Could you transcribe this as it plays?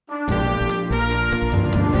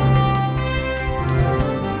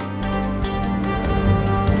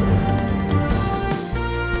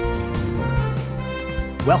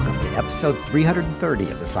episode 330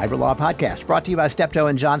 of the Cyber Law Podcast, brought to you by Steptoe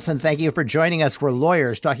and Johnson. Thank you for joining us. We're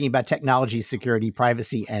lawyers talking about technology, security,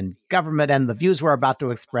 privacy, and government, and the views we're about to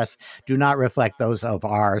express do not reflect those of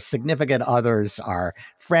our significant others, our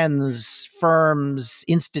friends, firms,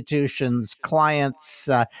 institutions, clients,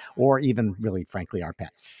 or even, really, frankly, our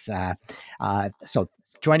pets. So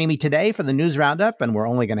joining me today for the News Roundup, and we're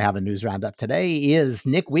only going to have a News Roundup today, is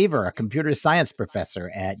Nick Weaver, a computer science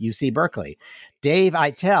professor at UC Berkeley. Dave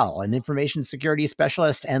Aitel, an information security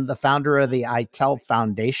specialist and the founder of the Aitel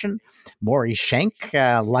Foundation. Maury Schenk,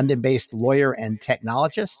 London-based lawyer and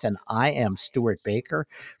technologist. And I am Stuart Baker,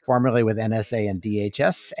 formerly with NSA and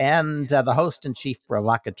DHS, and the host and chief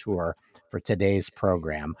provocateur for today's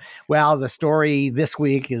program. Well, the story this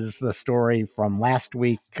week is the story from last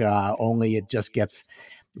week, only it just gets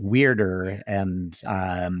weirder and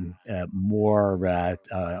more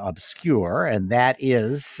obscure, and that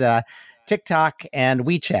is TikTok and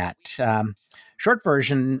WeChat. Short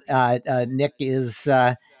version, Nick, is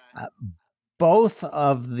both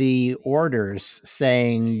of the orders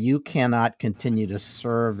saying you cannot continue to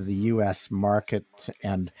serve the U.S. market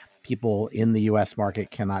and people in the U.S.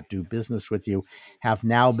 market cannot do business with you have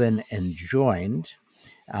now been enjoined.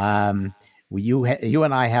 You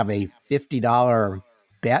and I have a $50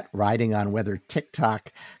 bet riding on whether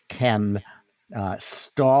TikTok can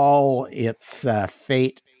stall its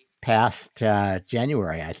fate past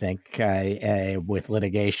January, I think, with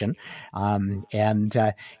litigation. And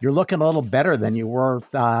you're looking a little better than you were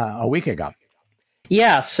a week ago.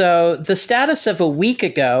 Yeah, so the status of a week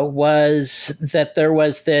ago was that there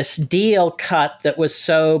was this deal cut that was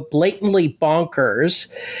so blatantly bonkers,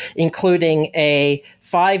 including a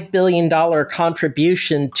 $5 billion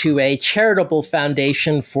contribution to a charitable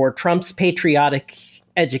foundation for Trump's patriotic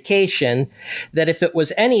education, that if it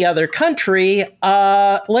was any other country,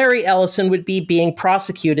 Larry Ellison would be being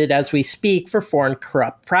prosecuted as we speak for Foreign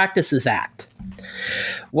Corrupt Practices Act.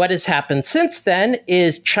 What has happened since then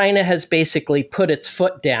is China has basically put its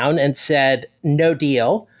foot down and said, no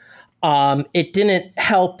deal. It didn't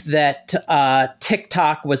help that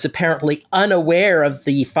TikTok was apparently unaware of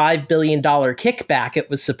the $5 billion kickback it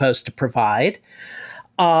was supposed to provide.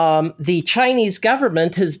 The Chinese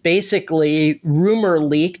government has basically rumor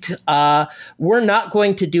leaked, we're not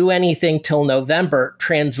going to do anything till November.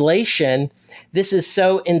 Translation, this is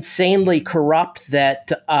so insanely corrupt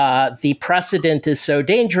that the precedent is so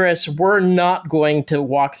dangerous, we're not going to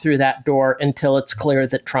walk through that door until it's clear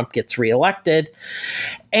that Trump gets reelected.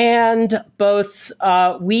 And both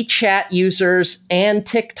WeChat users and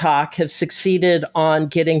TikTok have succeeded on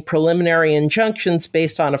getting preliminary injunctions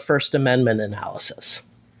based on a First Amendment analysis.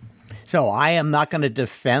 So I am not going to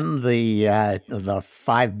defend the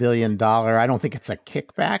 $5 billion. I don't think it's a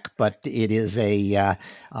kickback, but it is a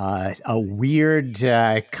weird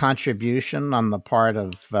contribution on the part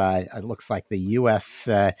of, it looks like the U.S.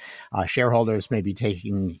 Shareholders may be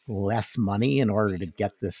taking less money in order to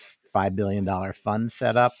get this $5 billion fund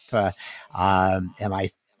set up. And I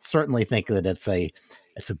certainly think that it's a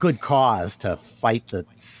good cause to fight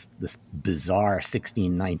this bizarre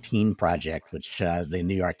 1619 project, which the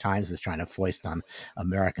New York Times is trying to foist on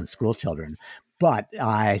American school children. But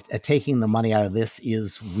taking the money out of this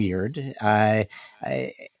is weird. And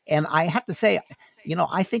I have to say,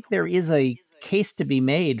 I think there is a case to be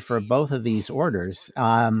made for both of these orders.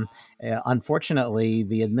 Unfortunately,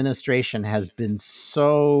 the administration has been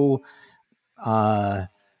so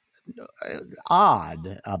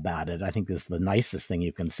odd about it. I think this is the nicest thing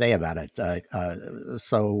you can say about it.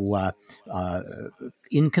 So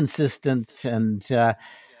inconsistent and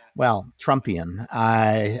Trumpian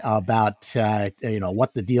about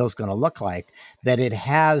what the deal is going to look like, that it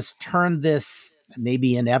has turned this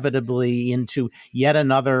maybe inevitably into yet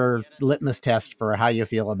another litmus test for how you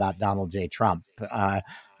feel about Donald J. Trump.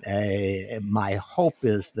 My hope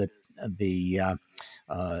is that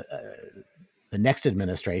the next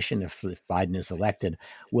administration, if Biden is elected,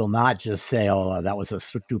 will not just say, oh, that was a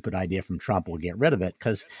stupid idea from Trump, we'll get rid of it.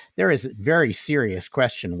 Because there is a very serious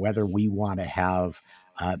question whether we want to have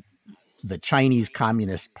the Chinese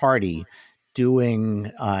Communist Party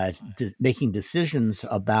making decisions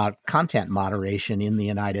about content moderation in the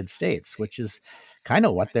United States, which is kind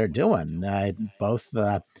of what they're doing. Both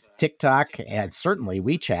TikTok and certainly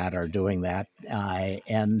WeChat are doing that.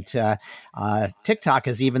 TikTok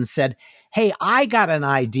has even said, hey, I got an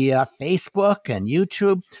idea, Facebook and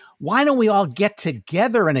YouTube. Why don't we all get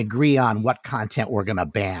together and agree on what content we're going to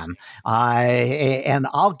ban? And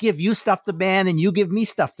I'll give you stuff to ban and you give me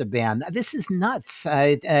stuff to ban. This is nuts.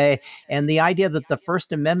 And the idea that the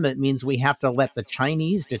First Amendment means we have to let the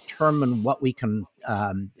Chinese determine what we can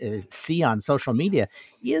see on social media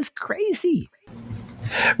is crazy.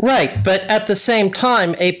 Right, but at the same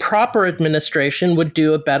time, a proper administration would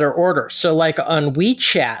do a better order. So, like on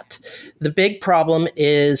WeChat, the big problem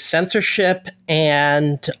is censorship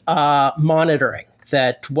and monitoring,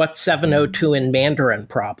 that What 702 in Mandarin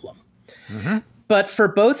problem. Mm-hmm. But for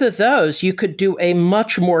both of those, you could do a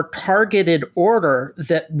much more targeted order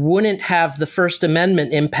that wouldn't have the First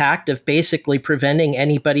Amendment impact of basically preventing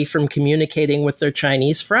anybody from communicating with their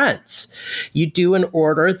Chinese friends. You do an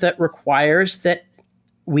order that requires that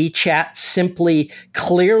WeChat simply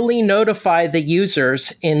clearly notify the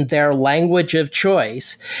users in their language of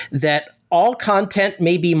choice that all content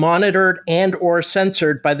may be monitored and or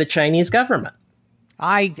censored by the Chinese government.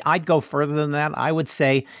 I'd go further than that. I would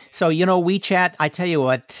say, so, WeChat, I tell you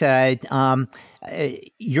what,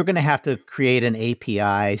 you're going to have to create an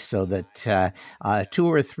API so that 2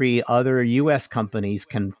 or 3 other U.S. companies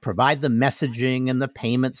can provide the messaging and the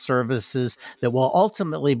payment services that will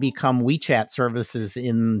ultimately become WeChat services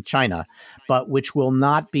in China, but which will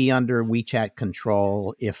not be under WeChat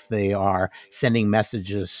control if they are sending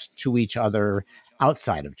messages to each other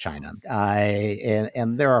outside of China.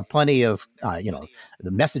 And there are plenty of,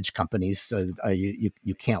 the message companies.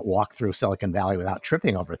 You can't walk through Silicon Valley without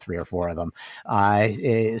tripping over 3 or 4 of them.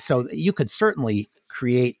 So you could certainly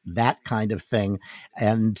create that kind of thing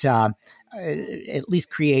and at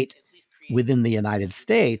least create within the United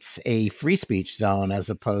States a free speech zone as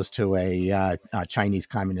opposed to a Chinese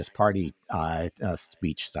Communist Party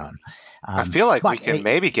speech zone. I feel like we can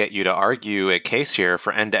maybe get you to argue a case here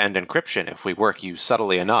for end-to-end encryption if we work you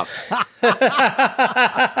subtly enough.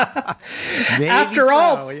 After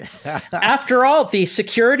all, the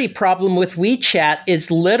security problem with WeChat is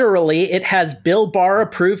literally it has Bill Barr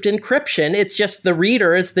approved encryption. It's just the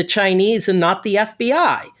reader is the Chinese and not the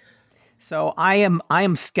FBI. So I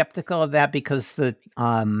am skeptical of that because the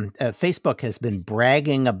Facebook has been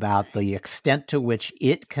bragging about the extent to which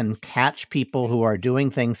it can catch people who are doing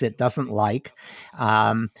things it doesn't like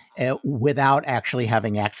without actually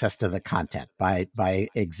having access to the content by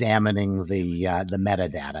examining the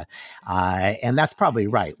metadata, and that's probably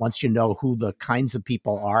right. Once you know who the kinds of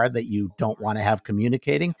people are that you don't want to have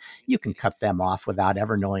communicating, you can cut them off without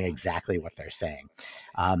ever knowing exactly what they're saying.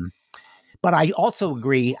 But I also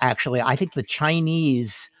agree, actually, I think the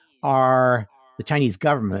Chinese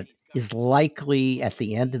government is likely at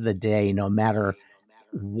the end of the day, no matter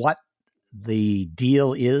what the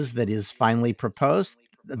deal is that is finally proposed,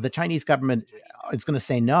 the Chinese government is going to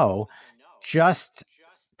say no, just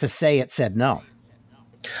to say it said no.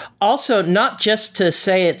 Also, not just to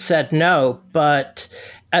say it said no, but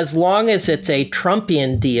as long as it's a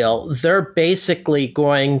Trumpian deal, they're basically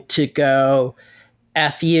going to go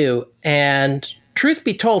F you. And truth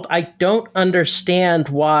be told, I don't understand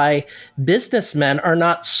why businessmen are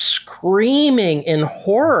not screaming in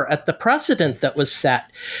horror at the precedent that was set.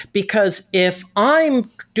 Because if I'm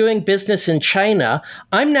doing business in China,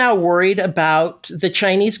 I'm now worried about the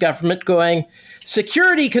Chinese government going,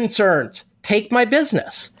 security concerns, take my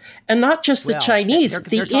business. And not just the Chinese,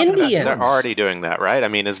 the Indians. They're already doing that, right? I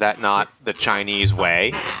mean, is that not the Chinese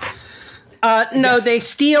way? No, they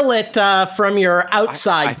steal it from your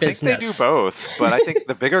outside business. I think they do both, but I think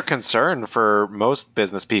the bigger concern for most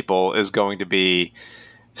business people is going to be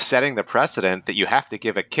setting the precedent that you have to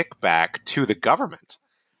give a kickback to the government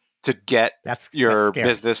to get your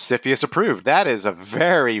business CFIUS approved. That is a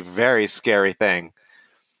very, very scary thing.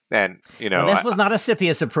 And, this was not a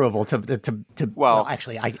CFIUS approval well,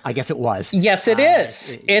 actually, I guess it was. Yes, it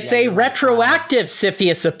is. It's a retroactive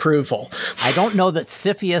CFIUS approval. I don't know that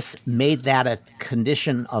CFIUS made that a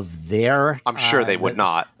condition of their. I'm sure they would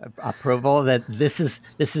not approval. That this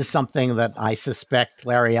is something that I suspect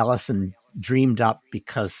Larry Ellison dreamed up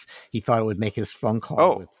because he thought it would make his phone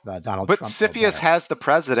call with Donald Trump. But CFIUS has the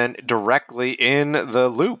president directly in the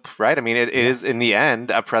loop, right? I mean, it is in the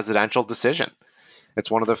end a presidential decision. It's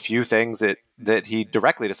one of the few things that he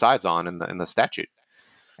directly decides on in the statute.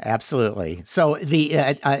 Absolutely. So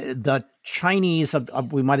the Chinese,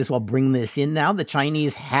 we might as well bring this in now. The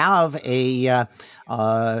Chinese have an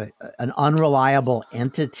unreliable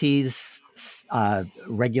entities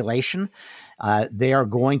regulation. They are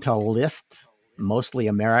going to list mostly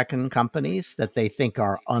American companies that they think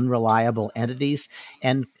are unreliable entities,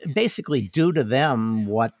 and basically do to them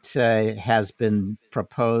what has been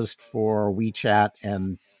proposed for WeChat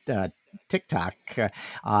and TikTok.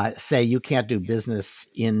 Say you can't do business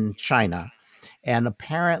in China. And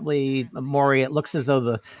apparently, Maury, it looks as though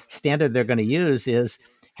the standard they're going to use is,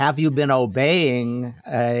 have you been obeying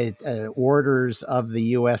orders of the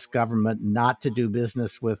U.S. government not to do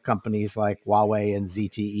business with companies like Huawei and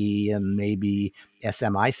ZTE and maybe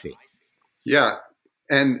SMIC? Yeah.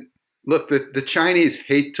 And look, the Chinese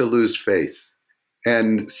hate to lose face.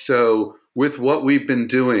 And so, with what we've been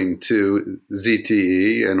doing to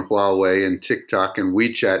ZTE and Huawei and TikTok and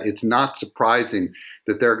WeChat, it's not surprising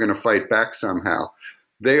that they're going to fight back somehow.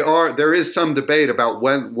 There is some debate about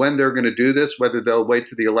when they're going to do this, whether they'll wait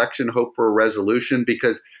to the election, hope for a resolution,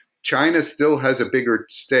 because China still has a bigger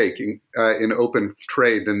stake in open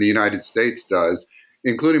trade than the United States does,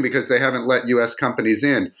 including because they haven't let U.S. companies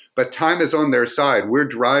in. But time is on their side. We're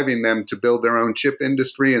driving them to build their own chip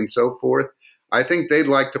industry and so forth. I think they'd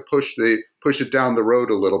like to push it down the road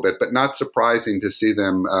a little bit, but not surprising to see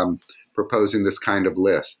them proposing this kind of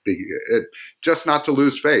list. Just not to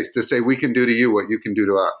lose face, to say we can do to you what you can do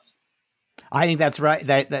to us. I think that's right.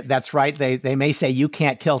 That's right. They may say you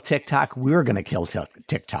can't kill TikTok. We're going to kill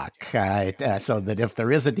TikTok, so that if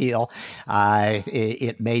there is a deal,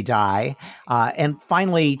 it may die. And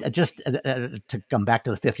finally, just to come back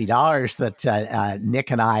to the $50 that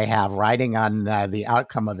Nick and I have riding on the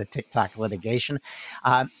outcome of the TikTok litigation.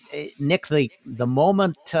 Nick, the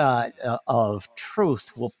moment of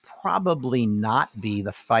truth will probably not be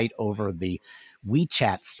the fight over the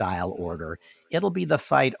WeChat style order. It'll be the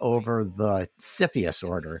fight over the CFIUS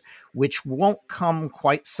order, which won't come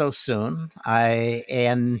quite so soon.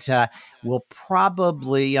 And will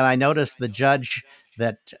probably, and I noticed the judge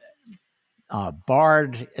that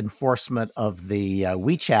barred enforcement of the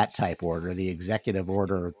WeChat type order, the executive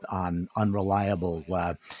order on unreliable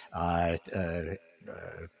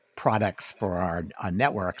products for our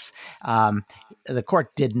networks. The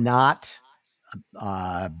court did not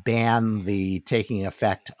ban the taking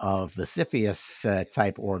effect of the CFIUS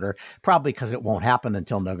type order, probably because it won't happen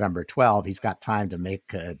until November 12. He's got time to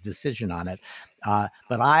make a decision on it.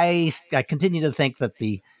 But I continue to think that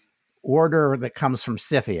the order that comes from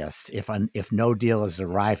CFIUS, if no deal is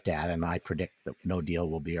arrived at, and I predict that no deal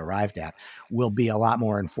will be arrived at, will be a lot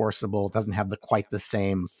more enforceable. It doesn't have quite the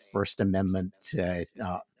same First Amendment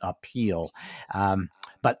appeal.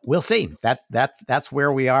 But we'll see. That's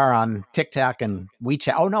where we are on TikTok and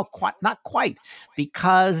WeChat. Oh no, not quite,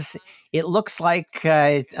 because it looks like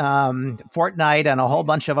Fortnite and a whole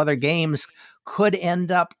bunch of other games could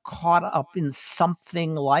end up caught up in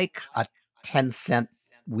something like a Tencent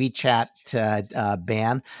WeChat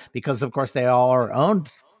ban, because of course they all are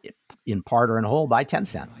owned in part or in whole by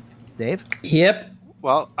Tencent. Dave? Yep.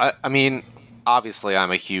 Well, I mean, obviously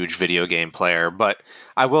I'm a huge video game player, but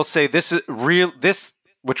I will say this,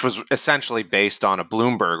 which was essentially based on a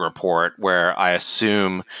Bloomberg report where I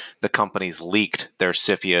assume the companies leaked their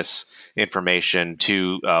CFIUS information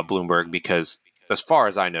to Bloomberg, because as far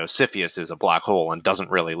as I know, CFIUS is a black hole and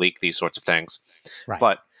doesn't really leak these sorts of things. Right.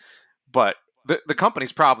 But the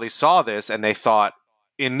companies probably saw this and they thought,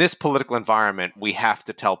 in this political environment, we have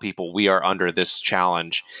to tell people we are under this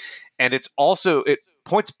challenge. And it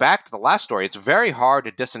points back to the last story. It's very hard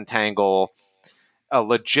to disentangle a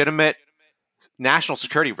legitimate national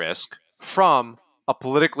security risk from a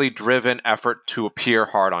politically driven effort to appear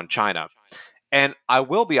hard on China. And I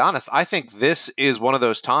will be honest, I think this is one of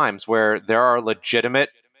those times where there are legitimate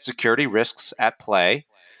security risks at play.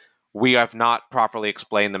 We have not properly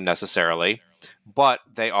explained them necessarily, but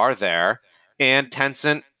they are there. And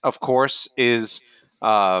Tencent, of course, is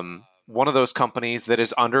one of those companies that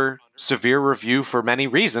is under severe review for many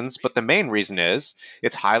reasons, but the main reason is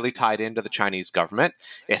it's highly tied into the Chinese government.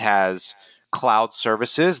 It has cloud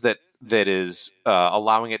services that is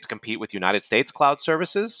allowing it to compete with United States cloud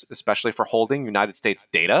services, especially for holding United States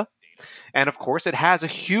data. And of course, it has a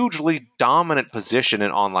hugely dominant position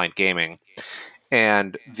in online gaming.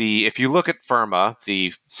 And if you look at FIRMA,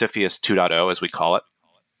 the CFIUS 2.0, as we call it,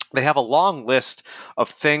 they have a long list of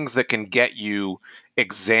things that can get you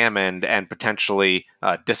examined and potentially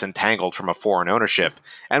disentangled from a foreign ownership.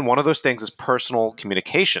 And one of those things is personal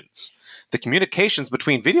communications. The communications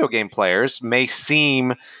between video game players may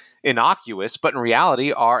seem innocuous, but in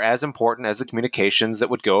reality are as important as the communications that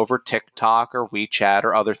would go over TikTok or WeChat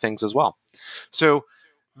or other things as well. So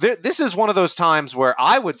this is one of those times where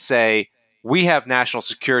I would say we have national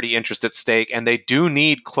security interest at stake, and they do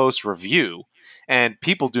need close review. And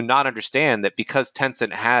people do not understand that because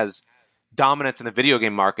Tencent has dominance in the video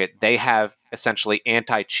game market, they have essentially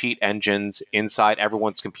anti-cheat engines inside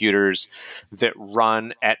everyone's computers that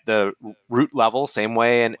run at the root level, same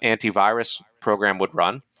way an antivirus program would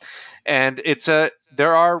run. And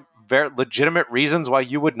there are very legitimate reasons why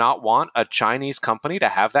you would not want a Chinese company to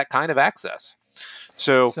have that kind of access.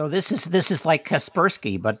 So this is like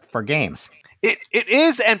Kaspersky, but for games. It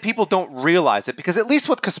is, and people don't realize it, because at least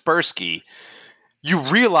with Kaspersky, you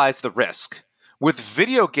realize the risk. With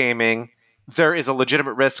video gaming, there is a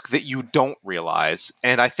legitimate risk that you don't realize.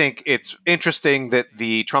 And I think it's interesting that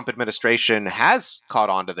the Trump administration has caught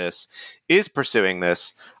on to this, is pursuing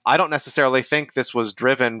this. I don't necessarily think this was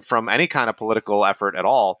driven from any kind of political effort at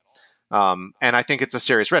all. And I think it's a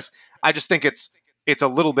serious risk. I just think it's a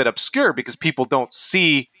little bit obscure because people don't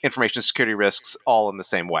see information security risks all in the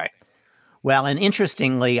same way. Well, and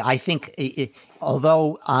interestingly, I think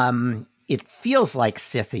although it feels like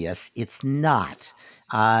CFIUS, it's not,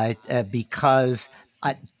 because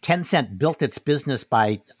Tencent built its business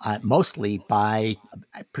mostly by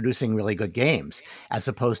producing really good games, as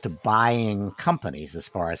opposed to buying companies, as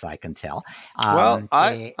far as I can tell.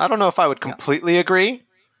 I don't know if I would completely agree.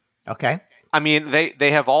 Okay. I mean,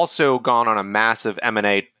 they have also gone on a massive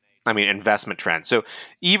M&A, investment trend. So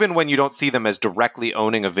even when you don't see them as directly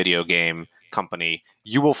owning a video game company,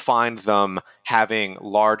 you will find them having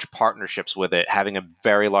large partnerships with it, having a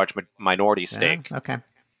very large minority stake. Yeah, okay.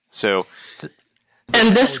 So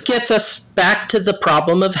and this gets us back to the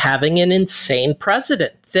problem of having an insane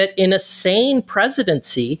president, that in a sane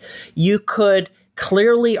presidency, you could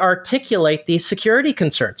clearly articulate these security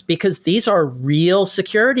concerns, because these are real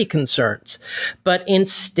security concerns. But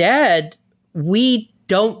instead, we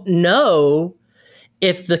don't know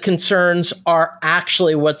if the concerns are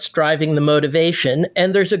actually what's driving the motivation.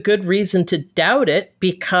 And there's a good reason to doubt it,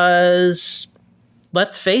 because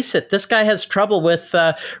let's face it, this guy has trouble with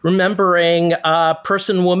remembering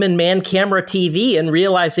person, woman, man, camera, TV, and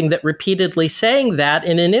realizing that repeatedly saying that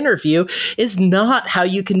in an interview is not how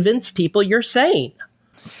you convince people you're sane.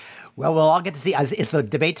 Well, we'll all get to see. Is the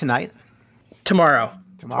debate tonight? Tomorrow.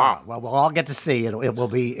 Well, we'll all get to see. It will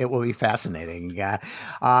be fascinating.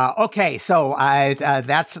 Okay, so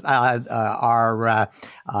that's our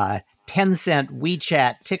Tencent,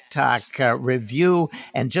 WeChat, TikTok review.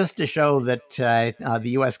 And just to show that the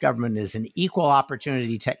U.S. government is an equal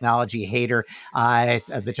opportunity technology hater,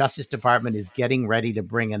 the Justice Department is getting ready to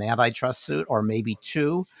bring an antitrust suit, or maybe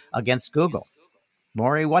two, against Google.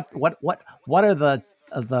 Maury, what are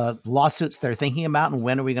the lawsuits they're thinking about, and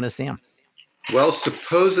when are we going to see them? Well,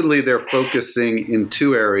 supposedly they're focusing in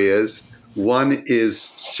two areas. One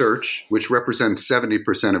is search, which represents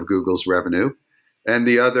 70% of Google's revenue. And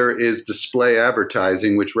the other is display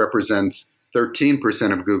advertising, which represents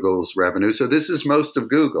 13% of Google's revenue. So this is most of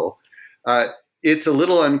Google. It's a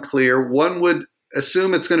little unclear. One would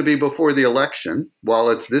assume it's going to be before the election,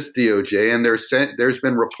 while it's this DOJ. And there's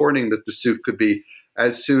been reporting that the suit could be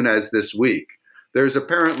as soon as this week. There's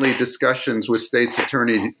apparently discussions with states'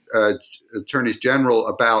 attorneys general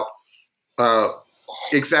about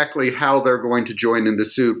exactly how they're going to join in the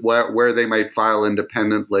suit, where they might file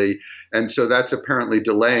independently. And so that's apparently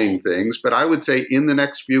delaying things. But I would say in the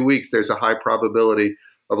next few weeks, there's a high probability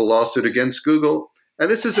of a lawsuit against Google.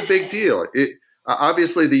 And this is a big deal.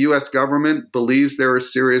 Obviously, the U.S. government believes there are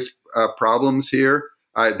serious problems here.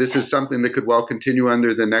 This is something that could well continue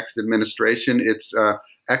under the next administration. It's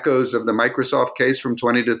echoes of the Microsoft case from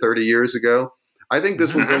 20 to 30 years ago. I think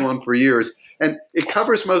this will go on for years. And it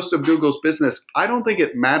covers most of Google's business. I don't think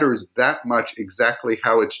it matters that much exactly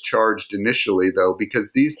how it's charged initially, though,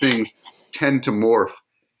 because these things tend to morph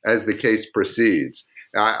as the case proceeds.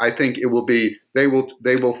 I think it will be they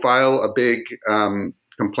will file a big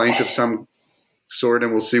complaint of some sort,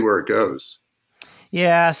 and we'll see where it goes.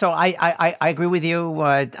 Yeah, so I agree with you,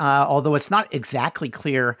 although it's not exactly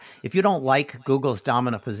clear. If you don't like Google's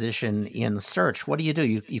dominant position in search, what do?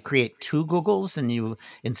 You create two Googles and you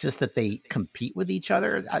insist that they compete with each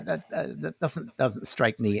other? That doesn't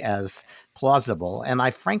strike me as plausible. And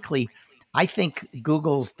I think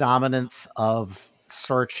Google's dominance of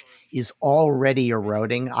search is already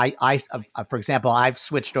eroding. For example, I've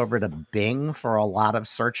switched over to Bing for a lot of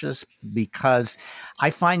searches because I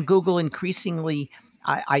find Google increasingly,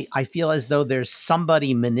 I feel as though there's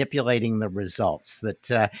somebody manipulating the results,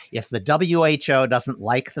 that if the WHO doesn't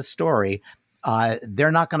like the story,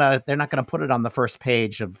 they're not gonna put it on the first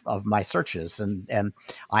page of my searches. And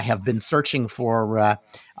I have been searching for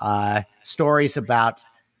stories about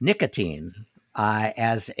nicotine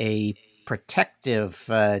as a protective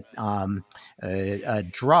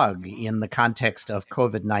drug in the context of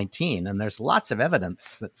COVID-19. And there's lots of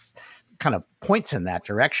evidence that's kind of points in that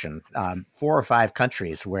direction. 4 or 5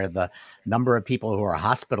 countries where the number of people who are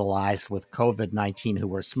hospitalized with COVID-19 who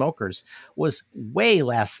were smokers was way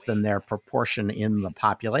less than their proportion in the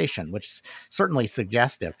population, which is certainly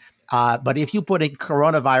suggestive. But if you put in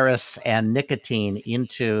coronavirus and nicotine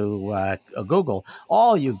into Google,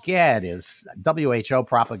 all you get is WHO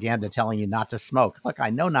propaganda telling you not to smoke. Look,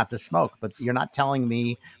 I know not to smoke, but you're not telling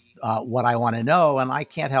me what I want to know. And I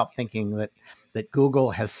can't help thinking that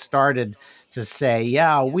Google has started to say,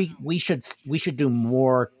 yeah, we should do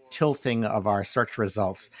more tilting of our search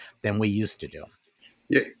results than we used to do.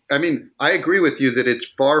 Yeah, I mean, I agree with you that it's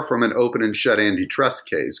far from an open and shut antitrust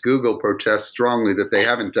case. Google protests strongly that they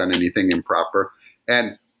haven't done anything improper.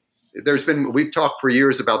 And we've talked for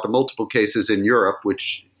years about the multiple cases in Europe,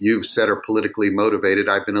 which you've said are politically motivated.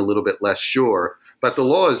 I've been a little bit less sure. But the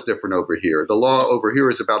law is different over here. The law over here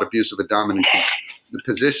is about abuse of a dominant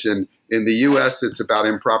position. In the U.S., it's about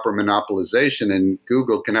improper monopolization, and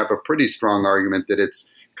Google can have a pretty strong argument that it's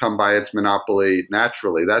come by its monopoly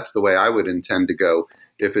naturally. That's the way I would intend to go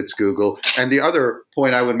if it's Google. And the other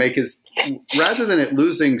point I would make is, rather than it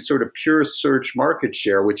losing sort of pure search market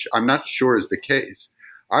share, which I'm not sure is the case,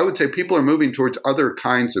 I would say people are moving towards other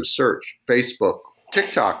kinds of search, Facebook,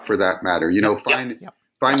 TikTok for that matter,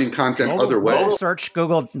 finding content other ways. Mobile search,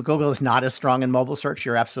 Google is not as strong in mobile search.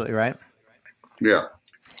 You're absolutely right. Yeah.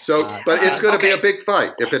 So, but it's going to be a big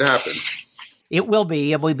fight if it happens. It will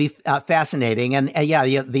be. It will be fascinating. And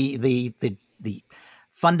the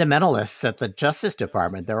fundamentalists at the Justice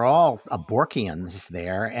Department, they're all Borkians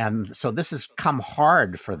there. And so this has come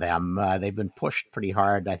hard for them. They've been pushed pretty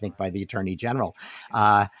hard, I think, by the Attorney General.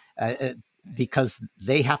 Because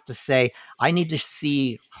they have to say, I need to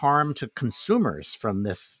see harm to consumers from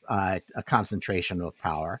this concentration of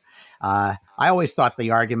power. I always thought the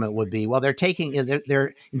argument would be, well, they're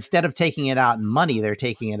instead of taking it out in money, they're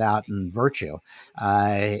taking it out in virtue,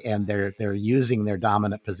 and they're using their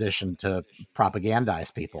dominant position to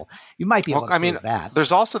propagandize people. You might be able to prove that.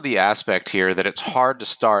 There's also the aspect here that it's hard to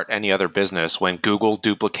start any other business when Google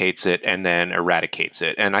duplicates it and then eradicates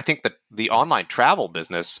it. And I think that the online travel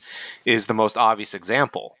business is the most obvious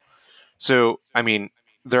example. So, I mean,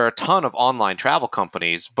 there are a ton of online travel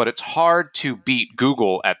companies, but it's hard to beat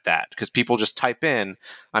Google at that because people just type in,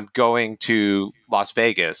 I'm going to Las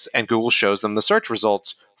Vegas, and Google shows them the search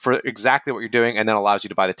results for exactly what you're doing and then allows you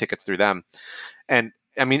to buy the tickets through them. And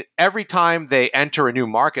I mean, every time they enter a new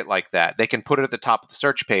market like that, they can put it at the top of the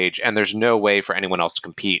search page and there's no way for anyone else to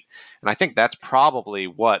compete. And I think that's probably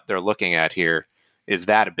what they're looking at here, is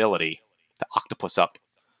that ability to octopus up.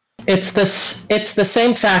 It's the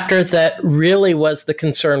same factor that really was the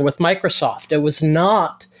concern with Microsoft. It was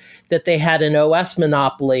not that they had an OS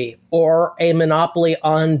monopoly or a monopoly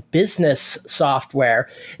on business software.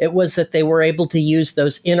 It was that they were able to use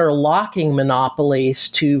those interlocking monopolies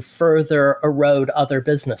to further erode other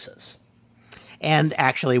businesses. And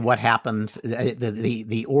actually what happened,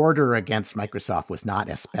 the order against Microsoft was not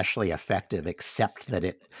especially effective, except that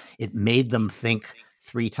it made them think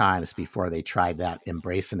 3 times before they tried that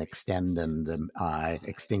embrace and extend and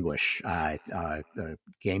extinguish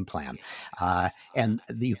game plan. And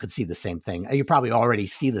you could see the same thing. You probably already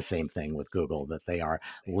see the same thing with Google, that they are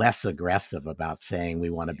less aggressive about saying we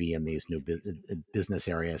want to be in these new business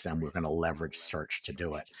areas and we're going to leverage search to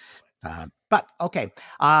do it. But okay,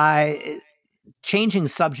 changing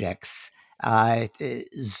subjects,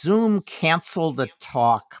 Zoom canceled a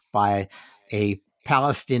talk by a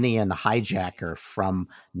Palestinian hijacker from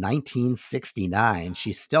 1969.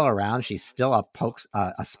 She's still around. She's still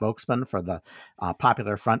a spokesman for the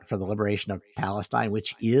Popular Front for the Liberation of Palestine,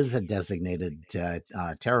 which is a designated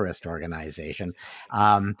terrorist organization.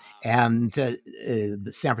 And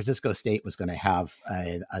the San Francisco State was going to have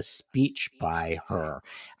a speech by her.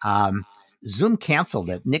 Zoom canceled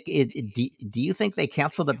it. Nick, do you think they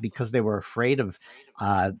canceled it because they were afraid of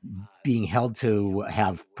being held to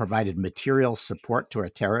have provided material support to a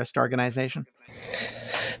terrorist organization?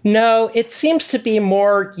 No, it seems to be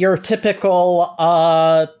more your typical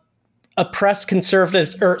oppressed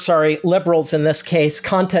conservatives, liberals in this case,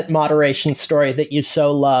 content moderation story that you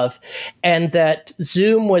so love, and that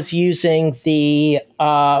Zoom was using the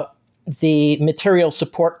material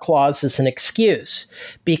support clause as an excuse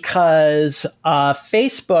because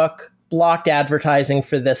Facebook blocked advertising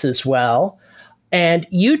for this as well. And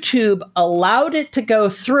YouTube allowed it to go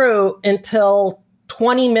through until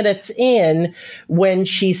 20 minutes in when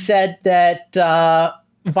she said that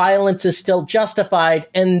violence is still justified,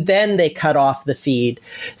 and then they cut off the feed.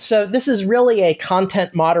 So this is really a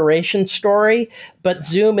content moderation story, but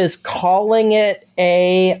Zoom is calling it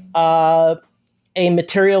a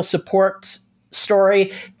material support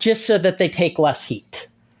story just so that they take less heat.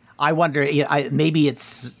 I wonder, maybe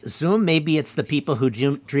it's Zoom, maybe it's the people who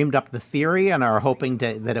dreamed up the theory and are hoping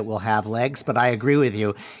that it will have legs. But I agree with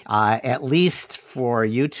you. At least for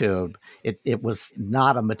YouTube, it was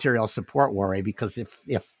not a material support worry, because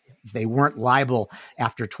if they weren't liable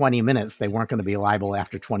after 20 minutes, they weren't going to be liable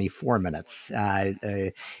after 24 minutes.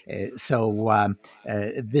 So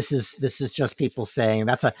this is just people saying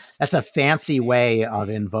that's a fancy way of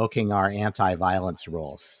invoking our anti-violence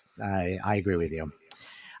rules. I agree with you.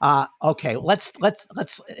 Okay, let's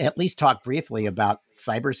at least talk briefly about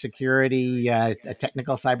cybersecurity,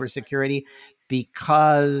 technical cybersecurity,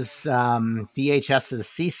 because DHS's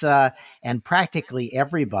CISA and practically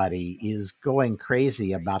everybody is going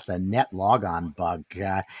crazy about the net logon bug,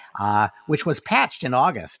 which was patched in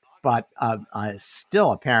August, but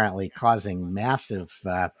still apparently causing massive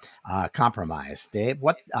compromise. Dave,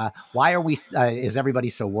 why are we? Is everybody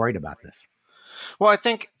so worried about this? Well, I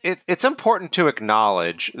think it's important to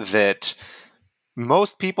acknowledge that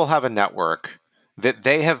most people have a network that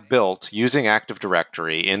they have built using Active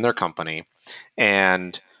Directory in their company,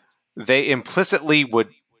 and they implicitly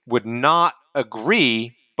would not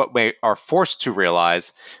agree, but are forced to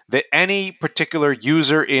realize that any particular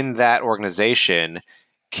user in that organization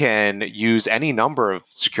can use any number of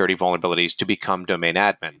security vulnerabilities to become domain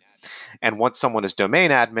admin. And once someone is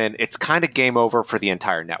domain admin, it's kind of game over for the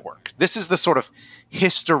entire network. This is the sort of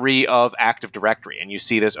history of Active Directory, and you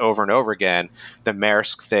see this over and over again. The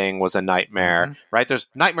Maersk thing was a nightmare, right? There's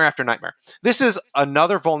nightmare after nightmare. This is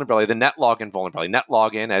another vulnerability, the NetLogin vulnerability.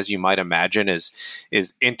 NetLogin, as you might imagine, is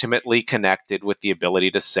intimately connected with the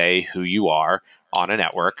ability to say who you are on a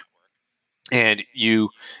network. And you,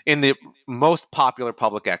 in the most popular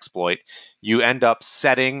public exploit, you end up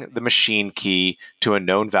setting the machine key to a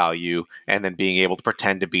known value and then being able to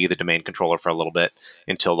pretend to be the domain controller for a little bit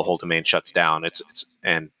until the whole domain shuts down.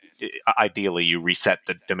 Ideally, you reset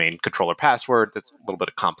the domain controller password. That's a little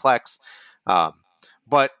bit complex.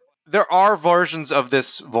 But there are versions of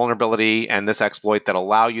this vulnerability and this exploit that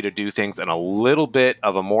allow you to do things in a little bit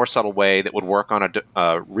of a more subtle way that would work on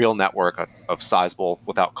a real network of sizable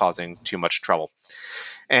without causing too much trouble.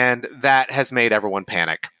 And that has made everyone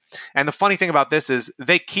panic. And the funny thing about this is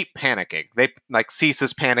they keep panicking. CISA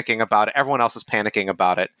is panicking about it. Everyone else is panicking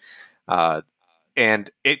about it.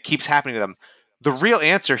 And it keeps happening to them. The real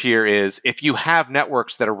answer here is if you have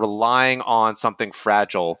networks that are relying on something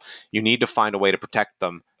fragile, you need to find a way to protect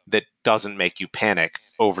them that doesn't make you panic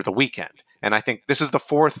over the weekend. And I think this is the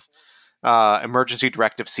fourth emergency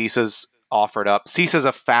directive CISA's offered up. CISA is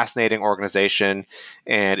a fascinating organization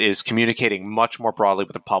and is communicating much more broadly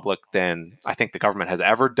with the public than I think the government has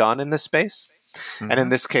ever done in this space. Mm-hmm. And in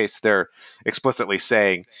this case, they're explicitly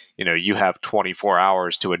saying, you have 24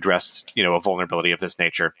 hours to address, a vulnerability of this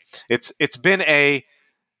nature. It's been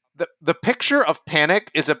the picture of panic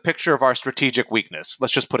is a picture of our strategic weakness.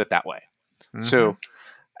 Let's just put it that way. Mm-hmm. So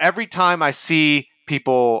every time I see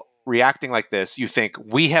people reacting like this, you think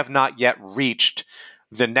we have not yet reached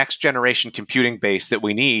the next generation computing base that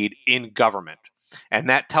we need in government. And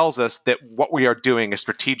that tells us that what we are doing is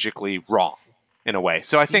strategically wrong in a way.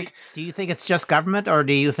 So I think... Do you think it's just government, or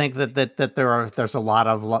do you think that there's a lot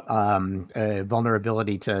of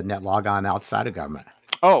vulnerability to NetLogon outside of government?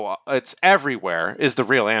 Oh, it's everywhere is the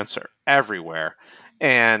real answer. Everywhere.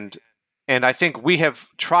 And I think we have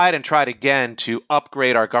tried again to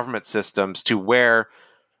upgrade our government systems to where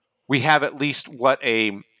we have at least what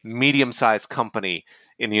a medium-sized company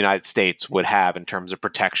in the United States would have in terms of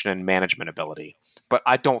protection and management ability. But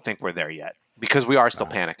I don't think we're there yet because we are still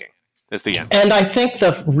panicking. Is the end. And I think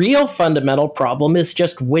the real fundamental problem is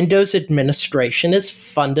just Windows administration is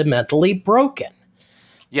fundamentally broken.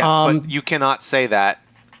 Yes, but you cannot say that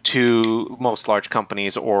to most large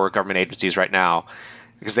companies or government agencies right now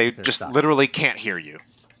because they just literally can't hear you.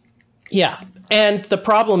 Yeah. And the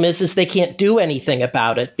problem is they can't do anything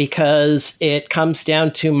about it because it comes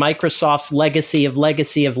down to Microsoft's legacy of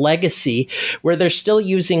legacy, where they're still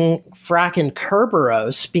using fracking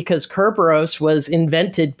Kerberos because Kerberos was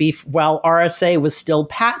invented while RSA was still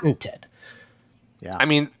patented. Yeah. I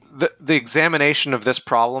mean, the examination of this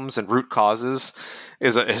problems and root causes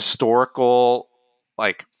is a historical,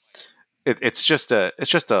 it's just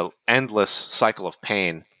a endless cycle of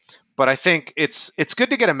pain. But I think it's good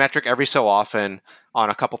to get a metric every so often on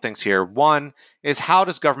a couple things here. One is how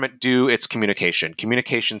does government do its communication?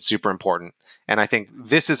 Communication's super important. And I think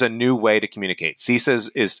this is a new way to communicate. CISA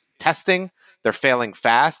is testing. They're failing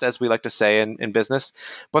fast, as we like to say in business.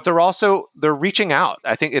 But they're reaching out.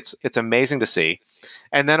 I think it's amazing to see.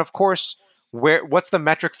 And then, of course, what's the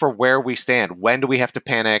metric for where we stand? When do we have to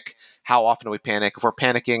panic? How often do we panic? If we're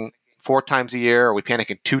panicking 4 times a year? Are we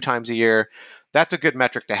panicking 2 times a year? That's a good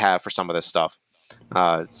metric to have for some of this stuff.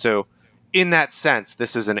 So in that sense,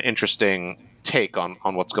 this is an interesting take on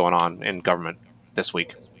what's going on in government this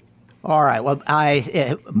week. All right. Well,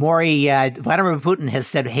 Maury, Vladimir Putin has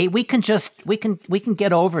said, "Hey, we can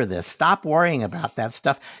get over this. Stop worrying about that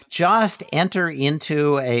stuff. Just enter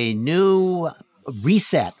into a new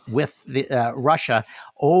reset with Russia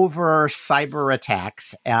over cyber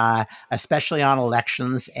attacks, especially on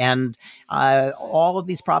elections, and all of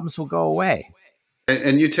these problems will go away."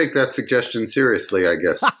 And you take that suggestion seriously, I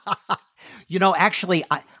guess. Actually,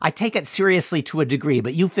 I take it seriously to a degree,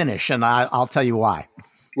 but you finish, and I'll tell you why.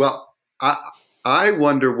 Well, I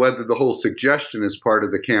wonder whether the whole suggestion is part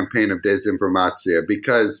of the campaign of desinformatia,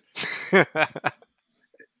 because,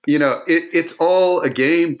 it's all a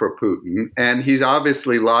game for Putin, and he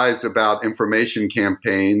obviously lies about information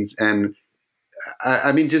campaigns. And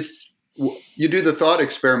I mean, just you do the thought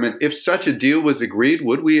experiment. If such a deal was agreed,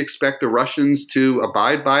 would we expect the Russians to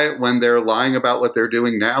abide by it when they're lying about what they're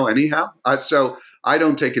doing now anyhow? So I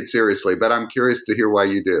don't take it seriously, but I'm curious to hear why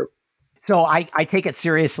you do. So I take it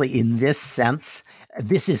seriously in this sense.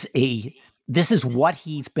 This is what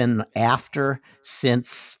he's been after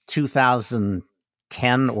since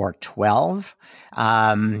 2010 or 12,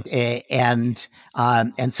 and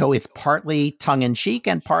so it's partly tongue in cheek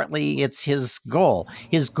and partly it's his goal.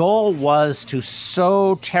 His goal was to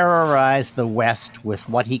so terrorize the West with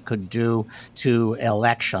what he could do to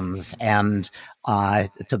elections and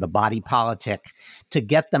to the body politic to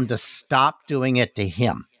get them to stop doing it to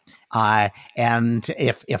him. And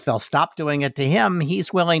if they'll stop doing it to him,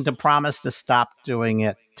 he's willing to promise to stop doing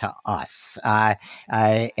it to us.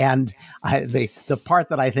 And the part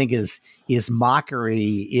that I think is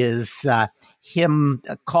mockery is him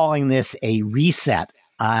calling this a reset,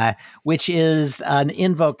 which is an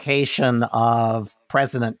invocation of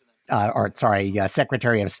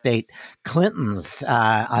Secretary of State Clinton's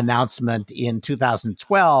announcement in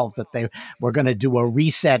 2012 that they were going to do a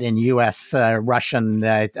reset in U.S.-Russian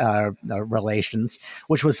relations,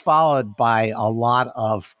 which was followed by a lot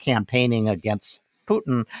of campaigning against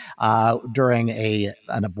Putin during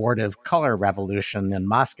an abortive color revolution in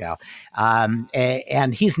Moscow.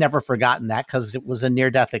 And he's never forgotten that because it was a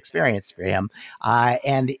near-death experience for him.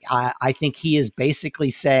 And I think he is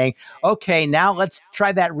basically saying, okay, now let's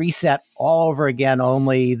try that reset all over again,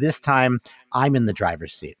 only this time I'm in the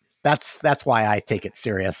driver's seat. That's why I take it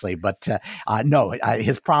seriously. But no,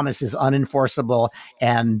 his promise is unenforceable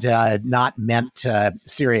and not meant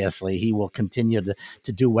seriously. He will continue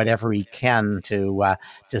to do whatever he can to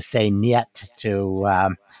say niet to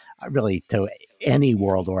any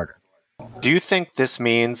world order. Do you think this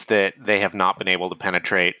means that they have not been able to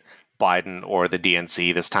penetrate Biden or the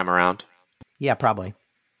DNC this time around? Yeah, probably.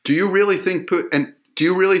 Do you really think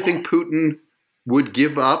Putin would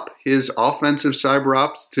give up his offensive cyber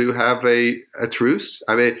ops to have a truce?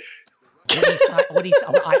 I mean, would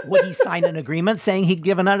he sign an agreement saying he'd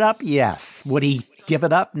given it up? Yes. Would he give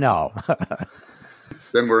it up? No.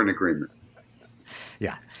 Then we're in agreement.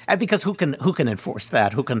 Yeah, and because who can enforce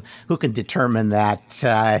that? Who can determine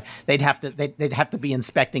that? They'd have to be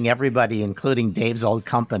inspecting everybody, including Dave's old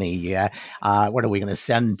company. What are we going to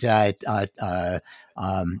send?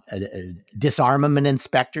 Disarmament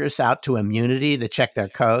inspectors out to Immunity to check their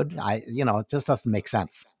code? It just doesn't make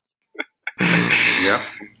sense. Yeah.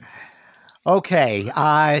 Okay.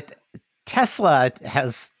 Tesla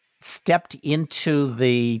has stepped into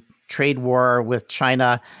the trade war with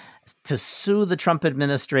China to sue the Trump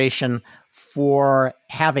administration for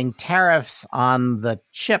having tariffs on the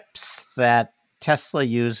chips that Tesla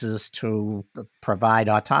uses to provide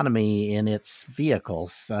autonomy in its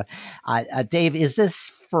vehicles. Dave, is this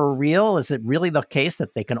for real? Is it really the case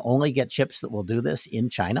that they can only get chips that will do this in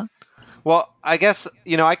China? Well, I guess,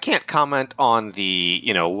 I can't comment on the,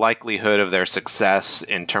 likelihood of their success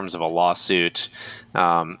in terms of a lawsuit.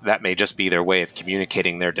 That may just be their way of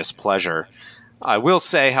communicating their displeasure. I will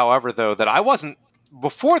say, however, though, that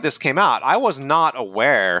before this came out, I was not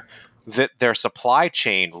aware that their supply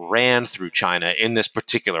chain ran through China in this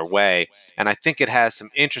particular way. And I think it has some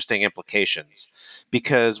interesting implications,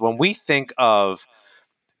 because when we think of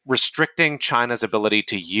restricting China's ability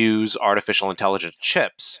to use artificial intelligence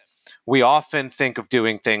chips, we often think of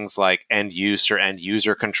doing things like end use or end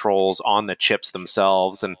user controls on the chips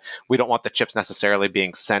themselves. And we don't want the chips necessarily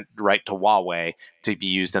being sent right to Huawei to be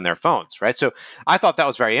used in their phones, right? So I thought that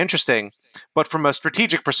was very interesting. But from a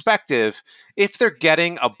strategic perspective, if they're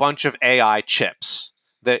getting a bunch of AI chips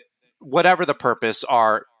that, whatever the purpose,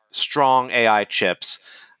 are strong AI chips,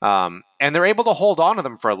 and they're able to hold on to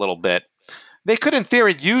them for a little bit, they could, in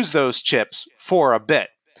theory, use those chips for a bit.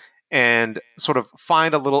 and sort of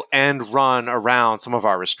find a little end run around some of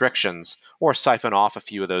our restrictions or siphon off a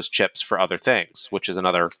few of those chips for other things, which is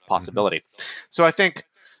another possibility. Mm-hmm. So I think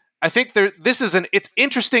it's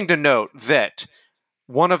interesting to note that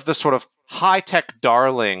one of the sort of high-tech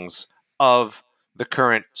darlings of the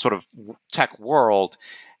current sort of tech world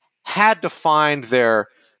had to find their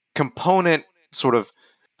component sort of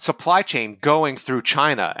supply chain going through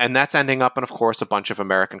China. And that's ending up in, of course, a bunch of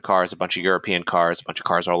American cars, a bunch of European cars, a bunch of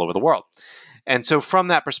cars all over the world. And so from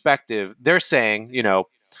that perspective, they're saying,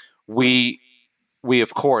 we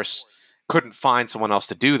of course couldn't find someone else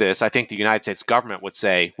to do this. I think the United States government would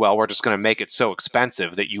say, well, we're just going to make it so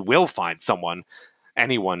expensive that you will find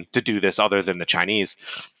anyone to do this other than the Chinese.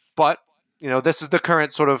 But, this is the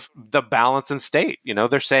current sort of the balance in state.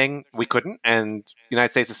 They're saying we couldn't, and the United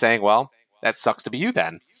States is saying, well, that sucks to be you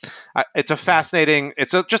then. It's a fascinating,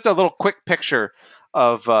 just a little quick picture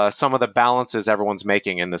of some of the balances everyone's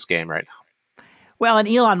making in this game right now. Well, and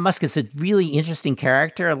Elon Musk is a really interesting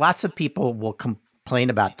character. Lots of people will complain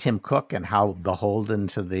about Tim Cook and how beholden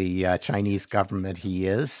to the Chinese government he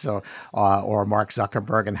is, or Mark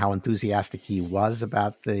Zuckerberg and how enthusiastic he was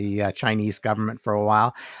about the Chinese government for a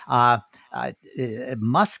while.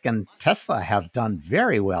 Musk and Tesla have done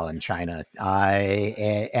very well in China,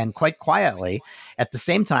 and quite quietly, at the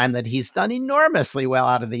same time that he's done enormously well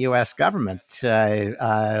out of the U.S. government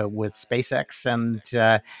with SpaceX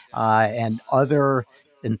and other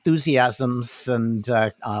enthusiasms and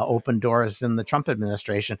open doors in the Trump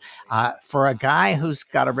administration. For a guy who's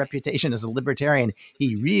got a reputation as a libertarian,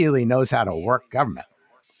 he really knows how to work government.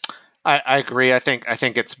 I agree. I think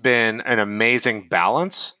it's been an amazing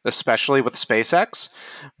balance, especially with SpaceX.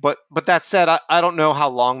 But that said, I don't know how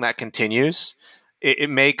long that continues. It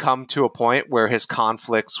may come to a point where his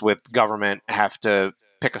conflicts with government have to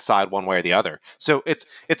pick a side one way or the other. So it's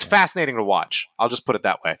fascinating to watch. I'll just put it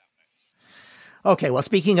that way. Okay, well,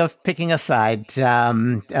 speaking of picking a side,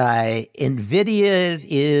 NVIDIA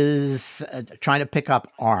is trying to pick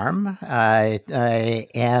up ARM,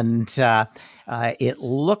 and it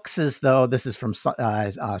looks as though this is from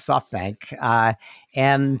SoftBank,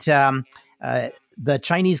 and the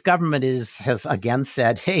Chinese government has again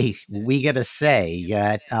said, "Hey, we get a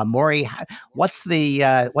say." Maury, what's the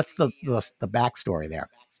backstory there?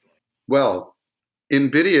 Well,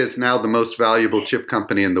 NVIDIA is now the most valuable chip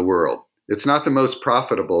company in the world. It's not the most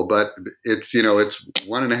profitable, but it's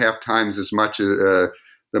 1.5 times as much the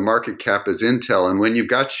market cap as Intel. And when you've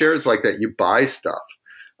got shares like that, you buy stuff.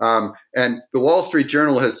 And the Wall Street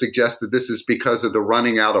Journal has suggested this is because of the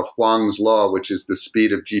running out of Huang's law, which is the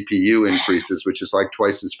speed of GPU increases, which is like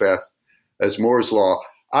twice as fast as Moore's law.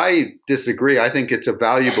 I disagree. I think it's a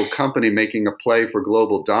valuable company making a play for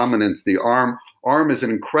global dominance. The ARM is an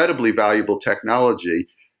incredibly valuable technology.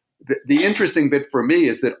 The interesting bit for me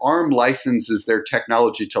is that ARM licenses their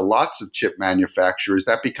technology to lots of chip manufacturers.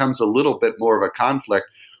 That becomes a little bit more of a conflict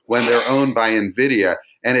when they're owned by NVIDIA.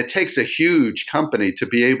 And it takes a huge company to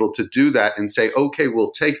be able to do that and say, okay,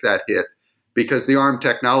 we'll take that hit because the ARM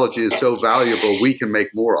technology is so valuable, we can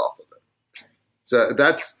make more off of it. So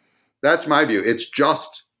that's my view. It's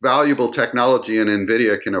just valuable technology and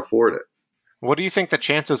NVIDIA can afford it. What do you think the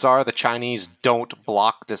chances are the Chinese don't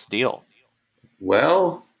block this deal?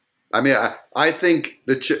 Well, I mean, I think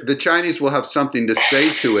the Chinese will have something to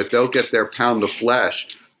say to it. They'll get their pound of flesh.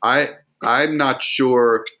 I'm not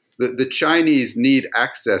sure. The Chinese need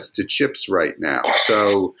access to chips right now.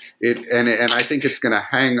 So and I think it's going to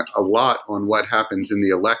hang a lot on what happens in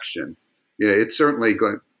the election. It's certainly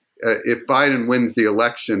going. If Biden wins the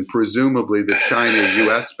election, presumably the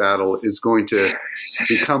China-U.S. battle is going to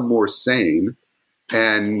become more sane,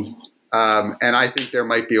 and I think there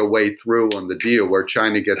might be a way through on the deal where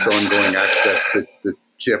China gets ongoing access to the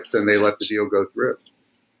chips and they let the deal go through.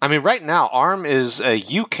 I mean, right now, ARM is a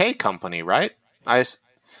UK company, right? I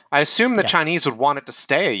assume the Chinese would want it to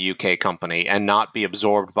stay a UK company and not be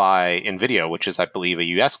absorbed by NVIDIA, which is, I believe, a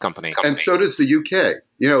US company. And so does the UK.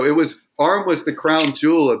 ARM was the crown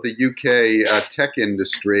jewel of the UK tech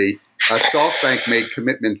industry. SoftBank made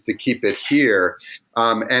commitments to keep it here,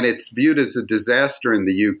 and it's viewed as a disaster in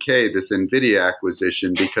the UK, this NVIDIA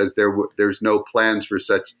acquisition, because there's no plans for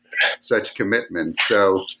such commitments.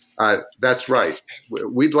 So that's right.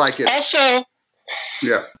 We'd like it.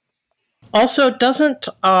 Also, doesn't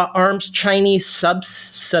ARM's Chinese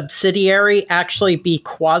subsidiary actually be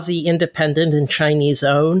quasi-independent and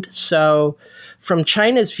Chinese-owned? So from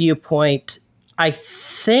China's viewpoint, I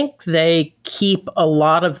think they keep a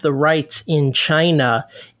lot of the rights in China,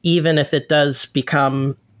 even if it does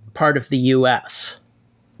become part of the U.S.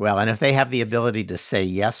 Well, and if they have the ability to say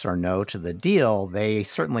yes or no to the deal, they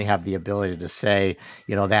certainly have the ability to say,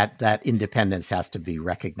 that independence has to be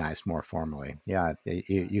recognized more formally. Yeah,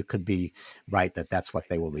 you could be right that that's what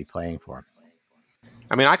they will be playing for.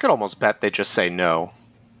 I mean, I could almost bet they just say no,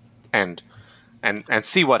 and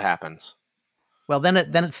see what happens. Well, then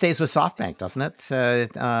it stays with SoftBank, doesn't it?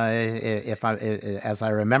 As I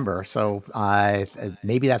remember, so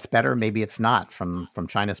maybe that's better, maybe it's not from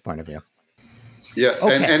China's point of view. Yeah,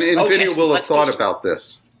 okay. and NVIDIA will have thought about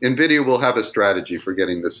this. NVIDIA will have a strategy for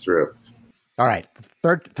getting this through. All right.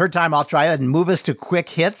 Third time I'll try it and move us to quick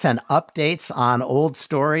hits and updates on old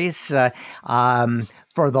stories.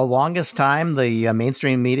 For the longest time, the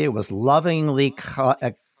mainstream media was lovingly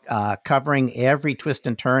covering every twist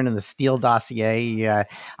and turn in the Steele dossier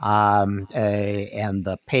and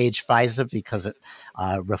the Page FISA because it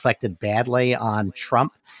reflected badly on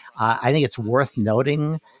Trump. I think it's worth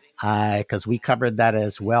noting, because we covered that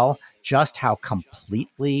as well, just how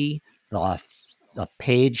completely the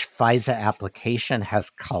Page FISA application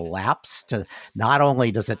has collapsed. Not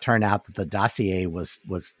only does it turn out that the dossier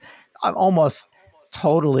was almost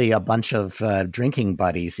totally a bunch of drinking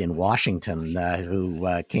buddies in Washington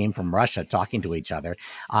who came from Russia talking to each other,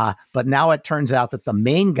 but now it turns out that the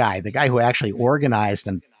main guy, the guy who actually organized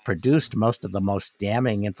and produced most of the most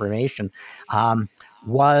damning information,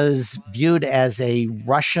 was viewed as a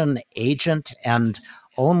Russian agent and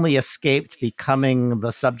only escaped becoming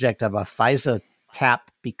the subject of a FISA tap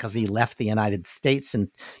because he left the United States in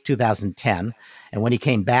 2010. And when he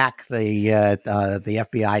came back, the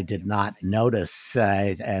FBI did not notice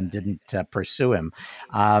and didn't pursue him.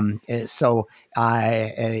 So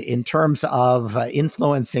in terms of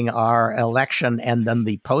influencing our election and then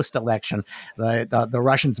the post-election, the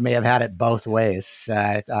Russians may have had it both ways.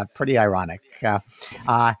 Pretty ironic.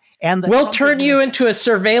 And we'll turn you into a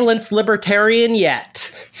surveillance libertarian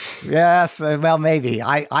yet. Yes, well, maybe.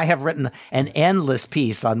 I have written an endless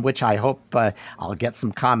piece on which I hope I'll get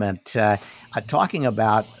some comment talking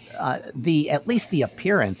about at least the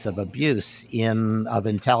appearance of abuse of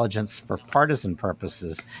intelligence for partisan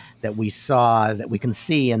purposes that we can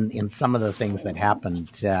see in some of the things that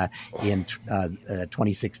happened in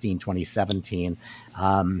 2016, 2017.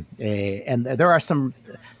 And there are some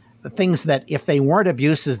things that if they weren't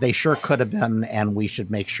abuses, they sure could have been, and we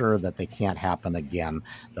should make sure that they can't happen again.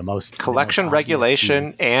 The most collection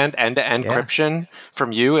regulation and end-to-end encryption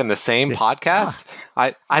from you in the same podcast.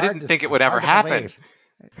 I didn't think it would ever happen.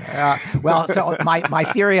 Well, so my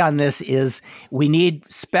theory on this is we need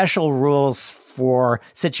special rules for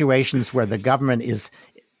situations where the government is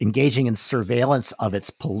engaging in surveillance of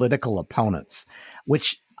its political opponents,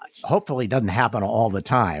 which hopefully doesn't happen all the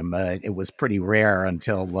time. It was pretty rare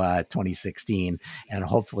until 2016, and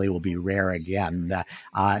hopefully will be rare again.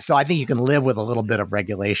 So I think you can live with a little bit of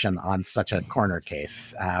regulation on such a corner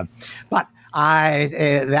case. But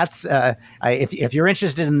if you're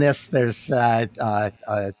interested in this, there's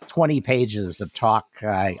 20 pages of talk.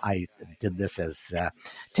 I did this as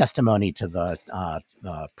testimony to the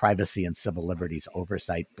Privacy and Civil Liberties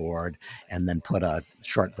Oversight Board, and then put a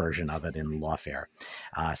short version of it in Lawfare,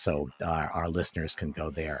 so our listeners can go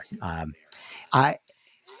there.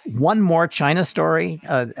 One more China story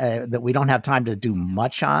that we don't have time to do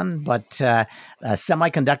much on, but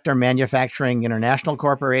Semiconductor Manufacturing International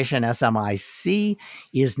Corporation, SMIC,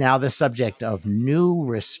 is now the subject of new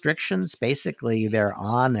restrictions. Basically, they're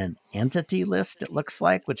on an entity list, it looks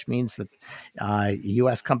like, which means that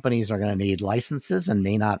U.S. companies are going to need licenses and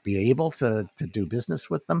may not be able to do business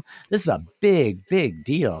with them. This is a big, big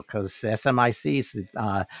deal because SMIC is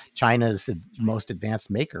China's most advanced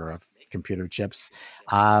maker of computer chips,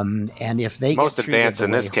 and if they most advanced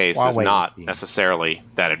in this case Huawei is not necessarily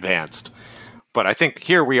that advanced, but I think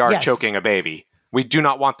here we are choking a baby. We do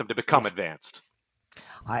not want them to become advanced.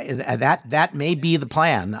 That may be the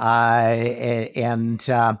plan, and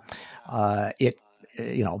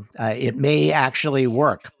it may actually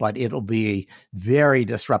work, but it'll be very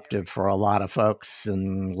disruptive for a lot of folks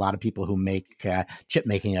and a lot of people who make chip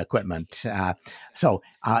making equipment. So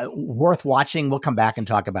worth watching. We'll come back and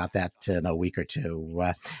talk about that in a week or two.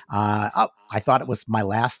 I thought it was my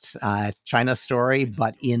last China story,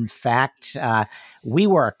 but in fact,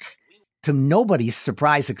 WeWork, to nobody's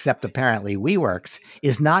surprise except apparently WeWorks,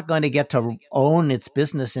 is not going to get to own its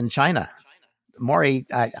business in China. Maury,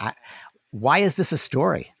 why is this a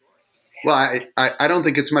story? Well, I don't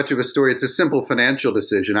think it's much of a story. It's a simple financial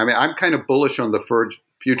decision. I mean, I'm kind of bullish on the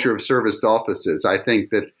future of serviced offices. I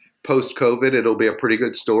think that post-COVID, it'll be a pretty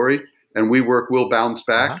good story, and WeWork will bounce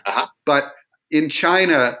back. But in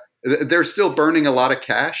China, they're still burning a lot of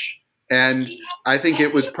cash, And I think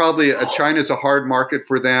it was probably China's a hard market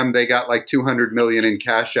for them. They got like 200 million in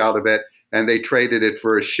cash out of it, and they traded it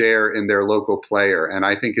for a share in their local player. And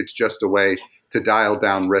I think it's just a way to dial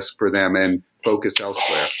down risk for them and focus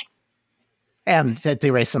elsewhere. And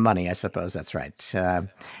to raise some money, I suppose that's right.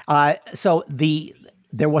 So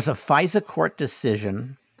there was a FISA court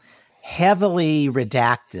decision, heavily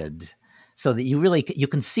redacted, so that you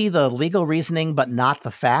can see the legal reasoning but not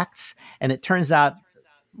the facts. And it turns out,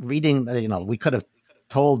 reading, we could have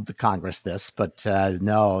told the Congress this, but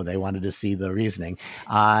no, they wanted to see the reasoning.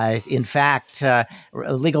 In fact,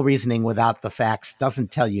 legal reasoning without the facts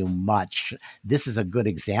doesn't tell you much. This is a good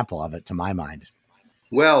example of it, to my mind.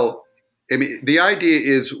 Well, I mean, the idea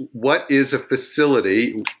is, what is a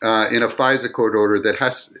facility in a FISA court order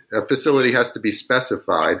a facility has to be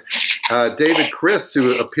specified. David Chris,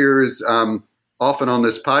 who appears often on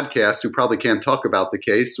this podcast, who probably can't talk about the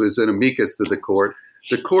case, was an amicus to the court.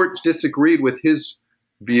 The court disagreed with his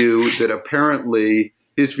view that apparently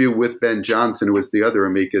his view with Ben Johnson, who was the other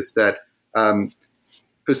amicus, that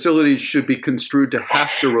facilities should be construed to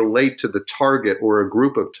have to relate to the target or a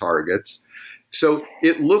group of targets. So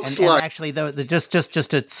it looks like, and actually, just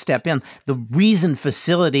to step in, the reason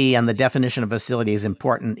facility and the definition of facility is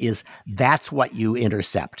important is that's what you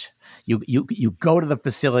intercept. You go to the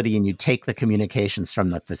facility and you take the communications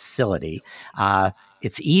from the facility.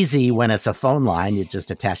 It's easy when it's a phone line. You just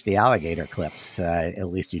attach the alligator clips. At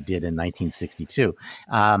least you did in 1962.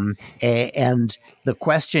 And the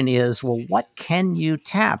question is, well, what can you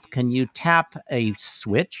tap? Can you tap a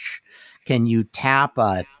switch? Can you tap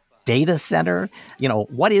a data center?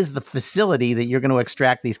 What is the facility that you're going to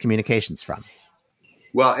extract these communications from?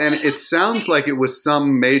 Well, and it sounds like it was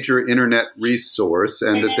some major internet resource,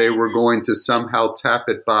 and that they were going to somehow tap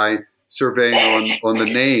it by surveying on the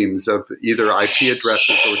names of either IP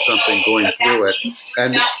addresses or something going through it.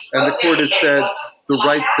 And the court has said the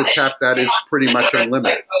rights to tap that is pretty much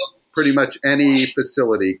unlimited. Pretty much any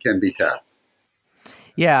facility can be tapped.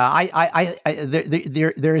 Yeah,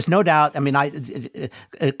 there is no doubt. I mean,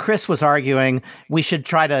 Chris was arguing we should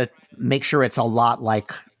try to make sure it's a lot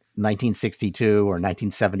like 1962 or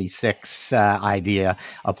 1976 idea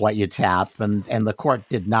of what you tap, and the court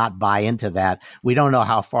did not buy into that. We don't know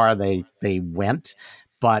how far they went,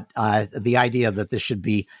 but the idea that this should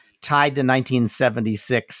be tied to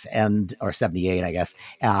 1976 or 78, I guess.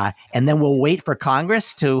 And then we'll wait for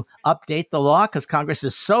Congress to update the law, because Congress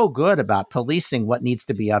is so good about policing what needs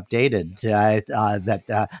to be updated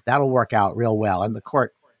that'll work out real well. And the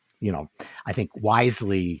court, I think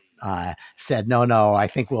wisely said, no, I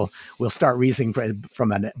think we'll start reasoning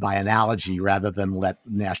by analogy rather than let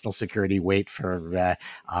national security wait for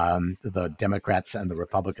the Democrats and the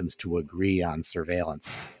Republicans to agree on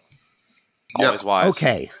surveillance. Always wise.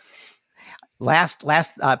 Okay. Last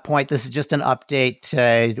point. This is just an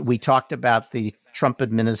update. We talked about the Trump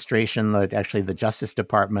administration, actually the Justice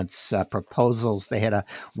Department's proposals. They had a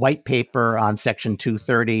white paper on Section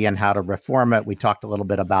 230 and how to reform it. We talked a little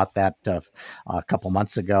bit about that a couple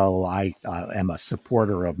months ago. I am a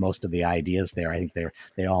supporter of most of the ideas there. I think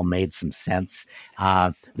they all made some sense.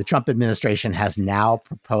 The Trump administration has now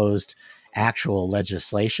proposed actual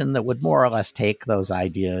legislation that would more or less take those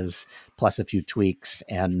ideas plus a few tweaks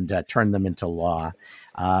and turn them into law.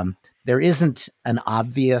 There isn't an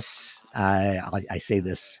obvious, I say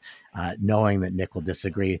this knowing that Nick will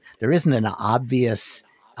disagree, there isn't an obvious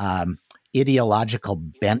ideological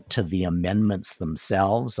bent to the amendments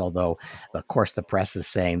themselves, although, of course, the press is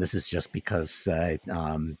saying this is just because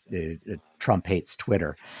Trump hates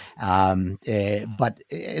Twitter. But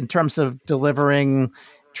in terms of delivering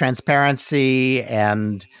transparency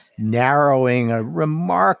and narrowing a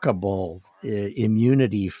remarkable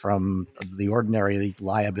immunity from the ordinary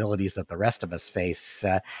liabilities that the rest of us face,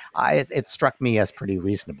 it struck me as pretty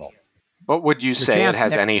reasonable. But would you say it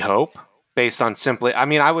has any hope based on simply,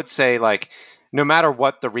 I would say, like, no matter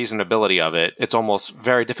what the reasonability of it, it's almost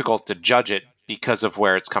very difficult to judge it because of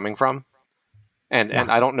where it's coming from. And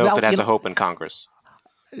I don't know if it has a hope in Congress.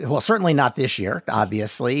 Well, certainly not this year,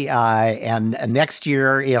 obviously, and next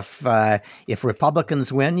year, if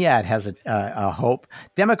Republicans win, it has a hope.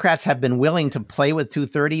 Democrats have been willing to play with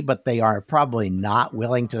 230, but they are probably not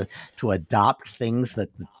willing to adopt things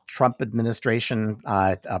that the Trump administration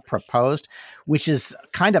proposed, which is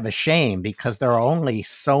kind of a shame because there are only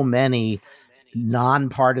so many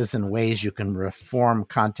nonpartisan ways you can reform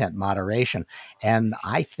content moderation. And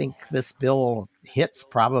I think this bill hits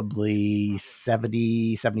probably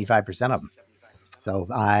 75% of them. So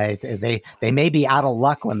they may be out of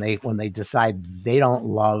luck when they decide they don't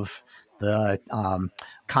love the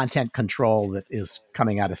content control that is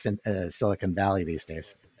coming out of Silicon Valley these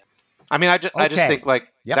days. I mean, I just think like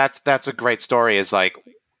that's a great story. Is like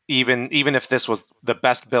even if this was the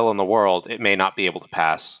best bill in the world, it may not be able to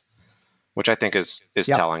pass, which I think is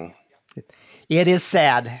telling. It is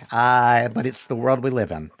sad, but it's the world we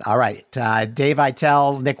live in. All right. Dave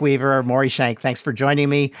Aitel, Nick Weaver, Maury Shank, thanks for joining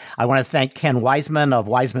me. I want to thank Ken Wiseman of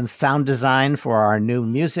Wiseman Sound Design for our new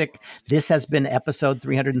music. This has been episode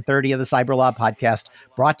 330 of the Cyberlaw Podcast,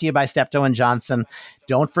 brought to you by Steptoe & Johnson.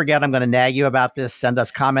 Don't forget, I'm going to nag you about this. Send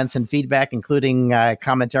us comments and feedback, including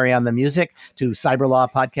commentary on the music, to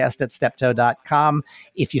cyberlawpodcast@steptoe.com.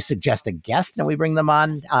 If you suggest a guest and we bring them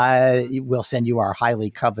on, we'll send you our highly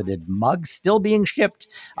coveted mug, still being shipped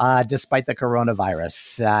despite the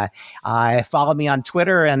coronavirus. Follow me on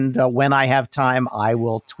Twitter, and when I have time, I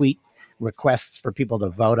will tweet requests for people to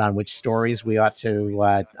vote on which stories we ought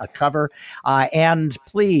to cover. And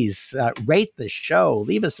please rate the show.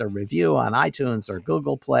 Leave us a review on iTunes or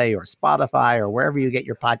Google Play or Spotify or wherever you get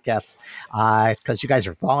your podcasts, because you guys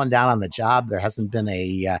are falling down on the job. There hasn't been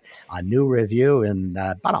a new review in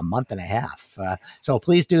about a month and a half. So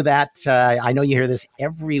please do that. I know you hear this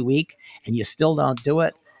every week and you still don't do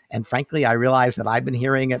it. And frankly, I realize that I've been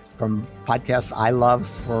hearing it from podcasts I love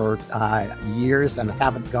for years and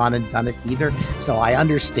haven't gone and done it either. So I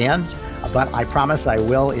understand, but I promise I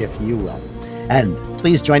will if you will. And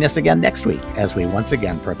please join us again next week as we once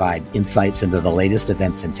again provide insights into the latest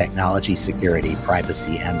events in technology, security,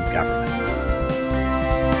 privacy, and government.